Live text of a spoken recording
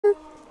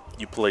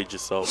You played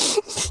yourself. This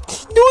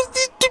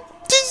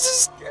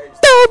is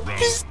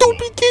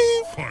stupid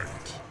game.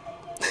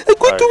 I'm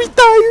going to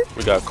retire.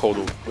 We got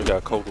Kotal. We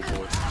got Kotal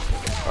boys.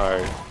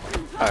 Alright.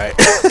 Alright.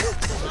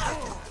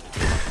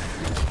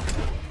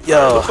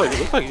 Yo. Looks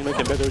like he's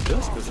making better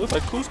adjustments. Looks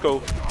like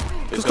Coosco.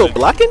 Coosco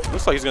blocking?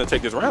 Looks like he's gonna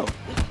take this round.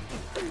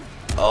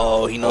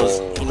 Oh, he knows.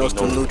 He knows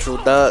the neutral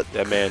dot.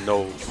 That man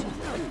knows.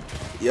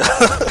 Yeah.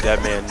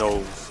 That man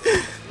knows.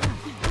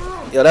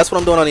 Yo, that's what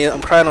I'm doing on the. I'm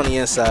crying on the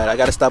inside. I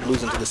gotta stop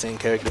losing to the same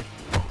character.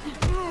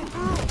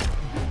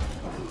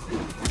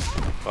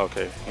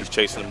 Okay, he's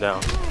chasing him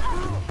down.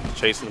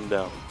 Chasing him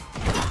down.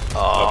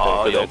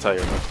 Oh, okay, yo.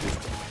 tire.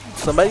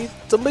 Somebody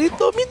told me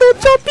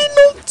don't jump in,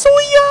 no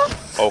Sonya.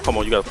 Oh, come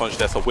on, you gotta punch.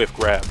 That's a whiff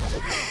grab.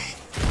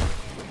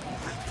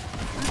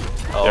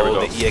 Oh, there we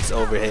go. The EX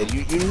overhead.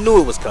 You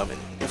knew it was coming.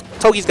 If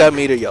Toki's got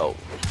meter, yo.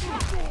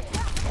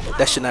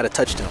 That should not have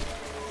touched him.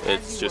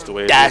 It's just the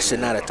way it that is.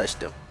 Should not have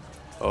touched him.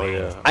 Oh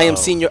yeah. I'm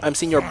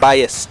senior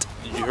biased.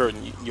 You heard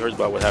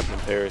about what happened in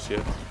Paris,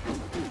 yeah?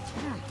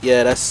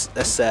 Yeah, that's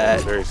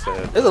sad. Very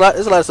sad. There's a lot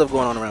of stuff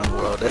going on around the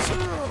world. That's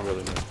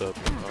really messed up.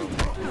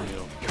 You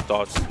know,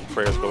 thoughts and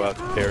prayers go out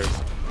to Paris.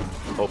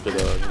 Hope that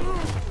you know,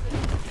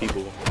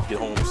 people get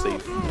home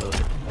safe.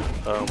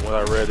 What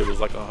I read, it was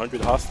like 100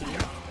 hostages.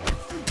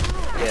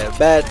 Yeah,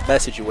 bad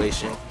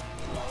situation.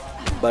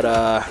 But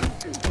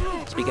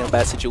speaking of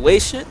bad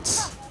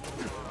situations,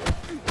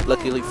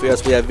 luckily for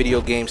us, we have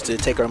video games to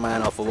take our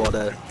mind off of all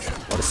the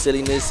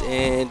silliness.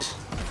 And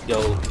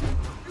yo,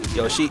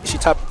 she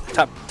top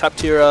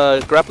tier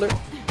grappler.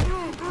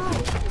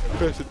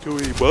 Press it to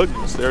any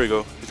buttons. There we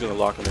go. He's gonna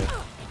lock him in.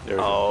 There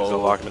we go. He's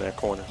gonna lock him in that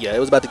corner. Yeah, it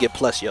was about to get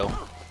plus, yo.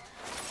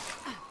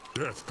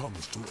 Death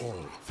comes to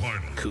all.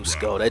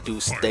 Coosco, that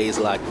dude stays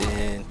locked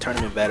in.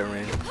 Tournament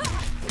veteran.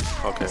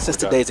 Okay. Since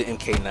the days of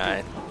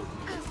MK9.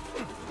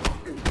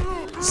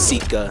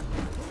 Sica,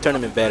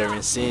 tournament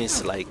veteran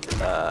since I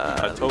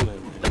told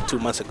him like 2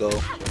 months ago.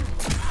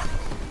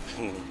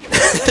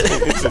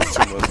 Since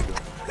 2 months ago.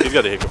 He's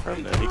got to hiccup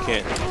from that. He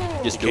can't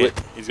just do it.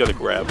 He's got to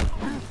grab.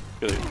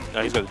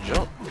 Now he's got to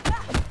jump.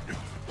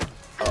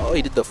 Oh,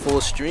 he did the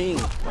full string.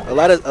 A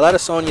lot of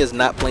Sonyas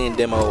not playing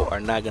demo are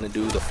not gonna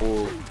do the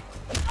full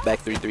back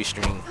 3-3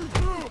 string.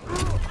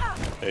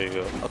 There you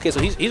go. Okay, so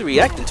he's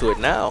reacting to it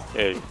now.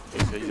 Yeah,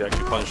 he's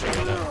actually punishing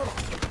it now.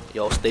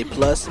 Yo, stay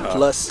plus and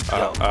plus.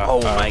 Yo,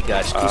 oh my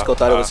gosh, Coosco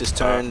thought it was his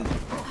turn.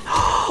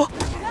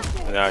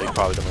 And now he's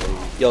probably gonna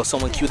lose. Yo,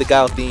 someone cue the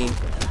Gal theme.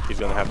 He's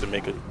gonna have to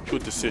make a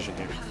good decision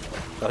here.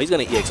 Oh, he's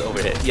gonna EX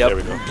overhead. Yep. There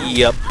we go.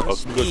 Yep. A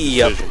good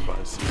decision by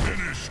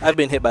Sica. I've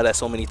been hit by that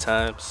so many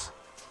times.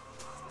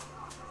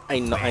 I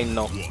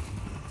know.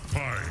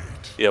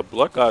 Yeah,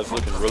 Blood God is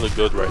looking really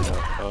good right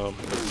now.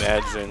 With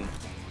Mads and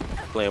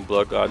playing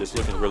Blood God is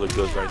looking really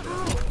good right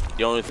now.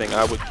 The only thing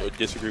I would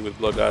disagree with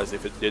Blood God is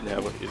if it doesn't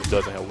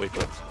have wake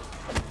ups.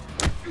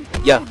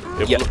 Yeah.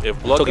 If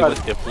Blood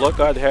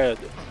God had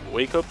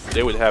wake ups,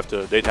 they'd have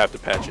to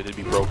patch it. It'd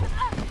be broken.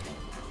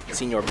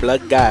 Senior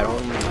Blood God.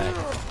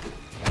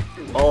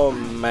 Oh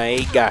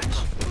my gosh.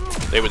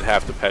 They would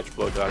have to patch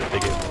Blood God if they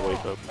gave him a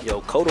wake up. Yo,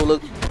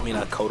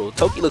 not Kotal.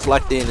 Toki looks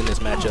locked in this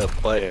matchup,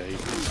 but yeah,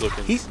 he's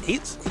looking. He's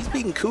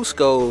beating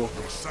Coosco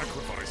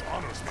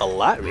a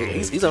lot. Really.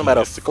 He's on about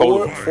a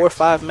 4 or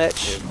 5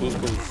 match. Yeah,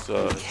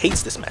 Coosco's he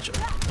hates this matchup.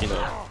 You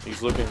know,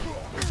 he's looking.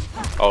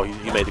 Oh,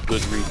 he made a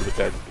good read with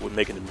that, with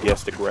making him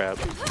guess the grab.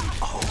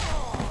 Oh.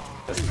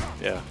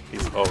 Yeah.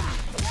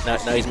 Now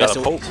he's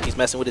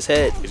messing with his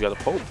head. He's got a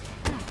poke.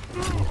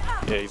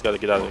 Yeah, he's got to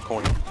get out of the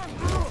corner.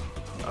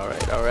 All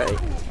right.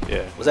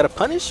 Yeah. Was that a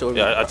punish or?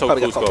 Yeah, I told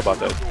Coosco about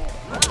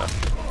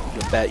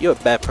that. You're a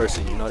bad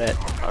person. You know that.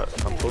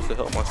 I'm supposed to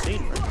help my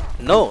scene, right?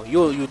 No,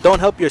 you don't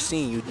help your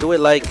scene. You do it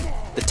like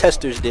the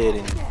testers did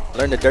and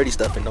learn the dirty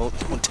stuff and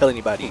don't tell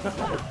anybody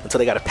until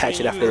they got to patch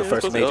it after the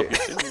first major.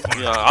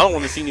 I don't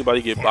want to see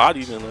anybody get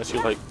bodied unless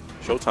you're like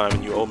Showtime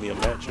and you owe me a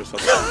match or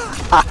something.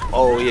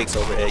 Oh, EX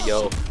overhead,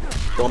 yo.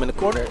 Throw him in the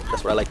corner.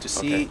 That's what I like to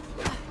see. Okay.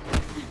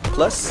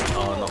 Plus?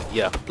 Oh, no.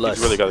 Yeah, plus.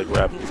 He's really got to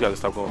grab him. He's got to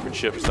stop going for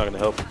chip. It's not going to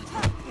help him.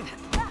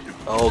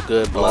 Oh,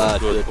 good block.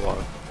 Good block.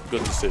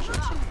 Good decisions.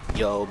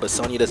 Yo, but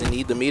Sonya doesn't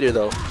need the meter,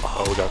 though.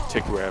 Oh, we got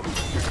tick grab.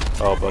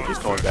 Oh, but he's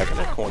going back in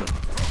that corner.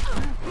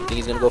 Think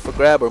he's going to go for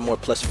grab or more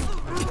plus?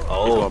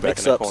 Oh,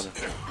 mix ups.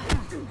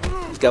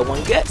 He's got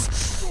one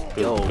guess.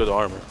 Good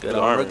armor.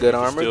 Good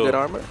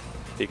armor.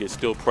 He can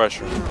still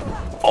pressure.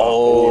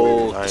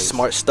 Oh, nice.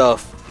 Smart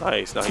stuff.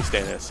 Nice. Now he's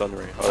standing at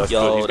Sunray. Oh, that's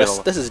yo,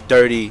 good. This is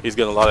dirty. He's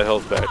getting a lot of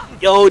health back.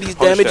 Yo, he's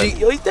damaging.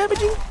 Yo, he's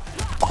damaging.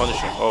 Punish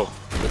him. Oh.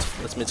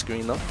 Let's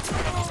mid-screen, though.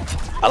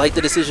 I like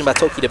the decision by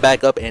Toki to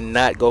back up and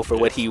not go for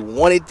what he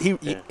wanted. He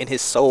in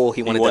his soul,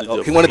 he wanted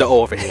the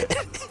O overhead.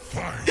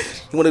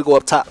 He wanted to go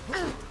up top.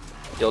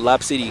 Yo,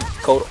 Lob City,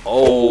 Kotal.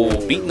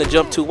 Oh, beating the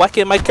jump too. Why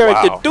can't my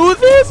character do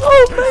this?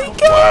 Oh my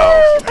god!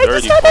 Wow, I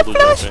just had a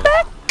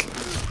flashback.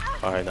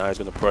 All right, now he's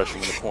gonna pressure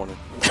him in the corner.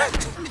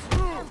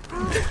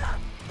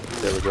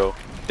 There we go.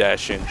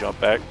 Dash in, jump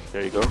back.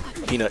 There you go.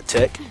 Peanut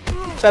Tech.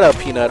 Shout out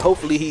Peanut.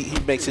 Hopefully he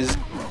makes his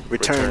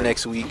return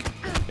next week.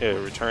 Yeah,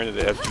 return to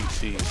the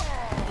FGC.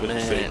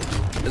 Man,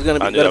 there's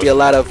gonna be a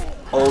lot of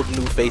old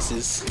new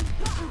faces.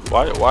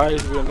 Why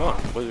is he been gone?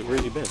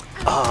 Where's he been?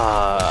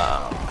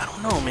 I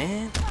don't know,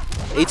 man.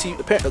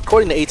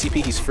 According to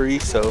ATP, he's free,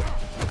 so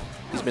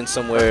he's been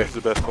somewhere. He's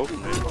the best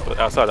Pokemon, man. But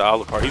outside of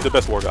Olive Park, he's the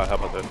best war guy. How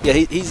about that? Yeah,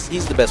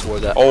 he's the best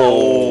war guy.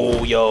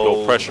 Oh,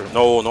 yo, pressure.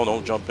 No,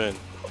 don't jump in.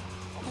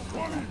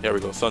 There we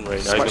go, Sunray.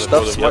 Now Smart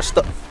stuff, smart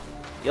stuff.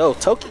 Yo,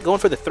 Toki going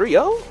for the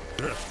 3-0?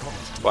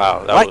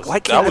 Wow,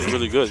 that was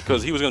really good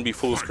because he was going to be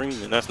full screen,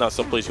 and that's not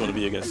someplace you want to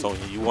be against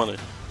Sonya. You want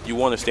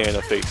to stay in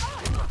her face.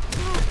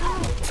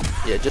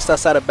 Yeah, just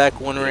outside of back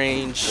one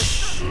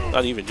range.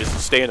 Not even just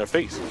stay in her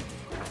face.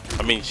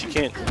 I mean, she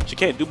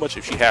can't do much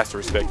if she has to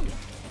respect you.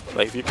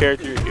 Like if your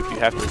character, if you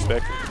have to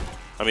respect it,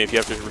 I mean, if you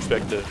have to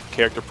respect the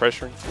character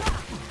pressuring,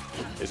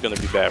 it's going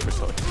to be bad for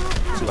Sonya.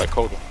 So like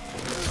Kotal.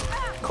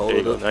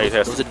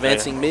 Those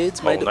advancing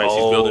mids might. Nice.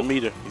 He's building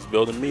meter. He's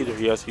building meter.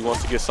 He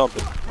wants to get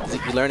something. Is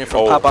he learning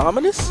from Papa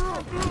Ominous?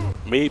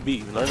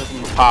 Maybe learning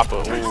from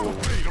Papa. Ooh.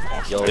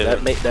 Yo, is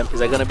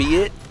that gonna be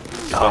it?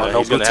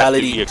 No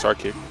brutality.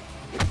 VGArcade.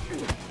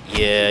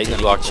 Yeah, he's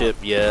gonna lock chip.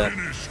 Yeah.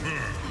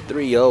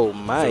 3-0.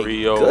 My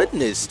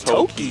goodness,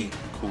 Toki.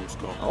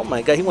 Coosco. Oh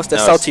my God, he wants that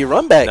salty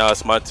run back. Now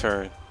it's my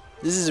turn.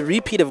 This is a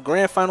repeat of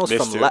grand finals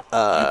from you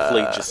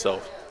played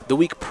yourself. The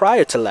week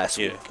prior to last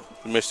week.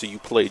 Mister, you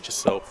played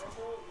yourself.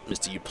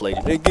 Mister, you played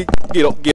it. Get